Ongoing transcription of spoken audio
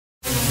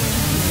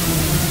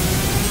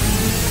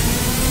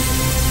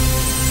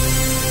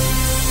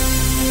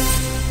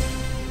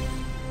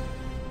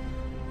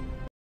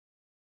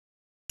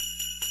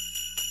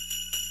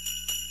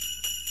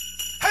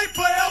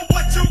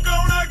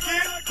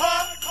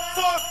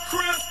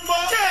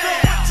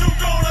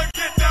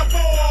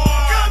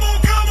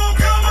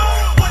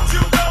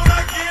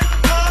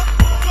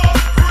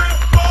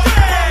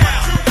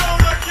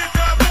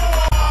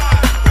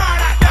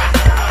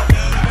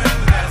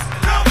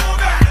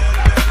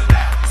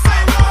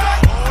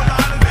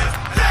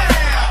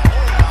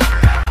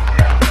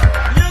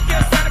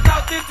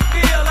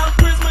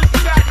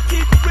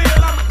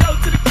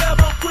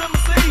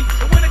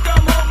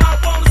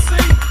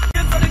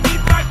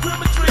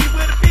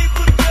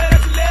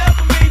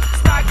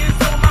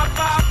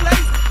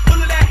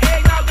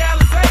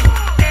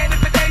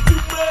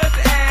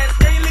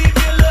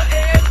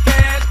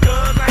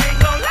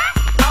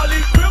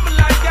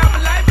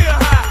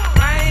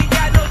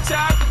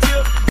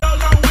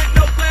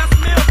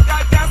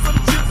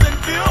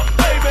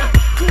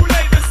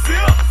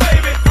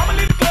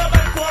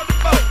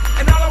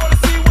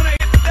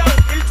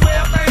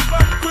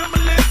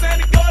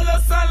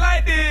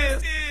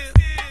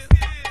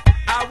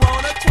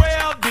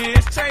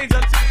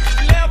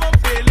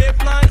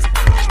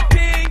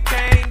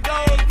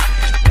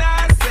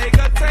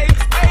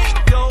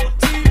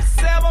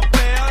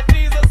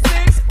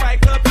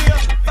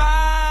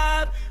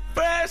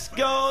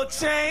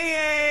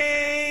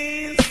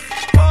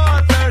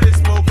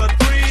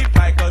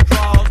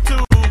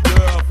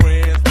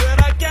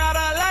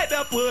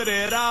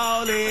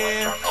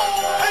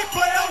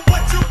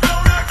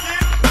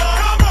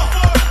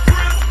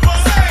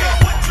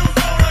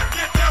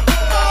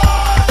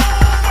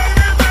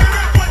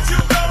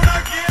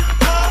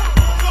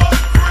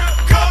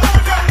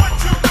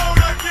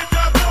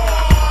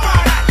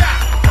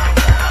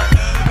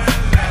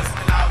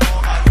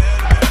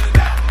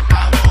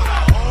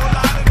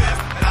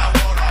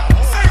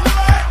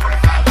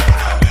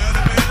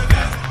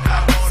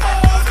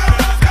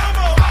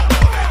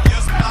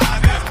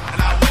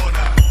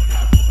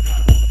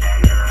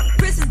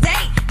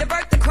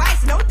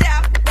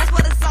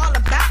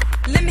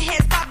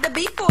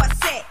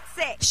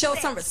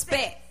some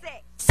respect.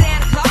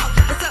 Santa Claus,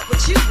 what's up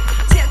with you?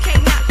 Tell K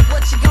not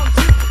what you gon'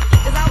 do,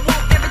 'cause I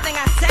want everything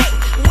I say.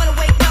 Wanna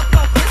wake up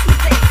on Christmas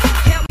Day.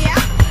 Help me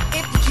out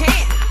if you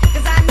can,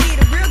 'cause I need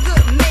a real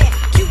good man,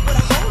 cute with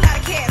a whole lot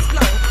of cash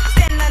flow,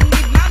 standing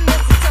underneath my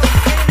mistletoe.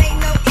 And it ain't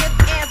no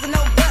ifs, ands, or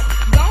no buts.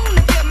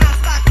 Gonna fill my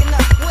stocking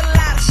up with a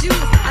lot of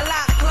shoes, a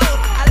lot of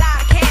clothes, a lot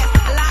of cash,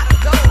 a lot of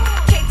gold.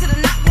 K to the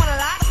knock, want a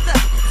lot of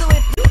stuff. So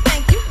if you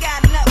think you got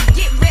enough,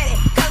 get ready,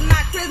 'cause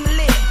my Christmas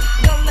list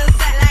gonna look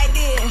something like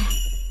this.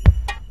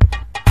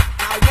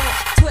 I want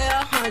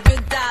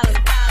 $1,200,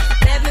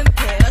 11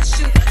 pair of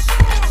shoes,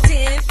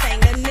 10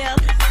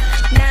 fingernails,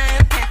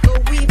 9 pack of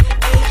weed,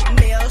 8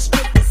 male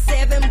strippers,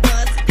 7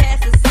 bucks,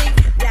 pass a 6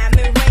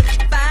 diamond ring,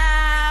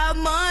 5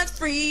 months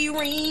free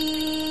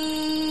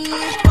ring,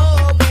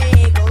 4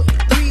 bagels,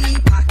 3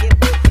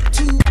 pocketbooks,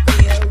 2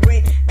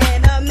 earrings,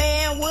 and a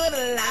man with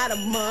a lot of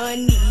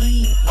money.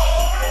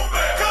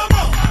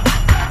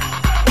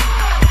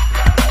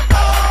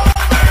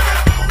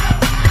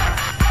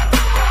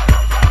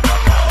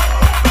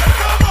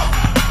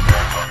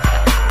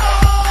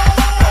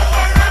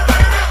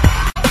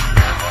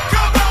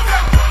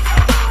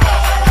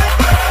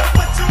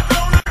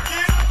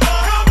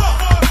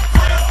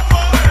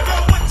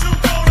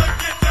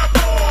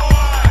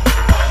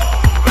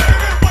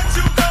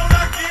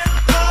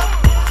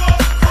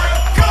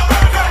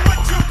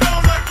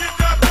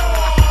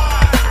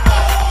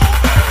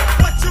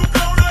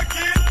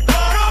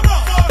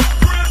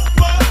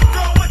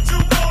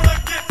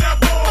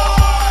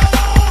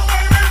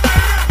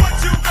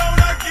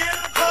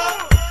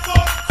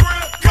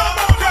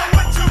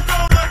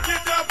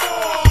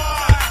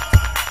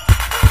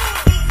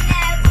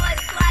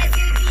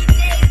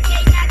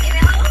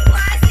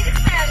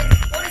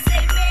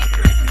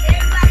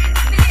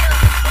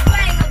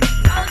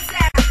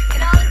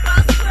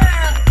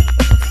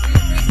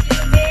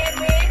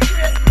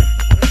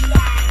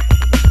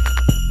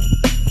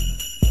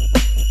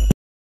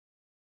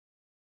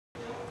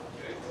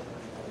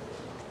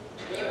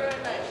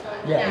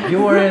 Yeah,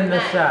 you were in the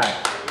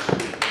shot.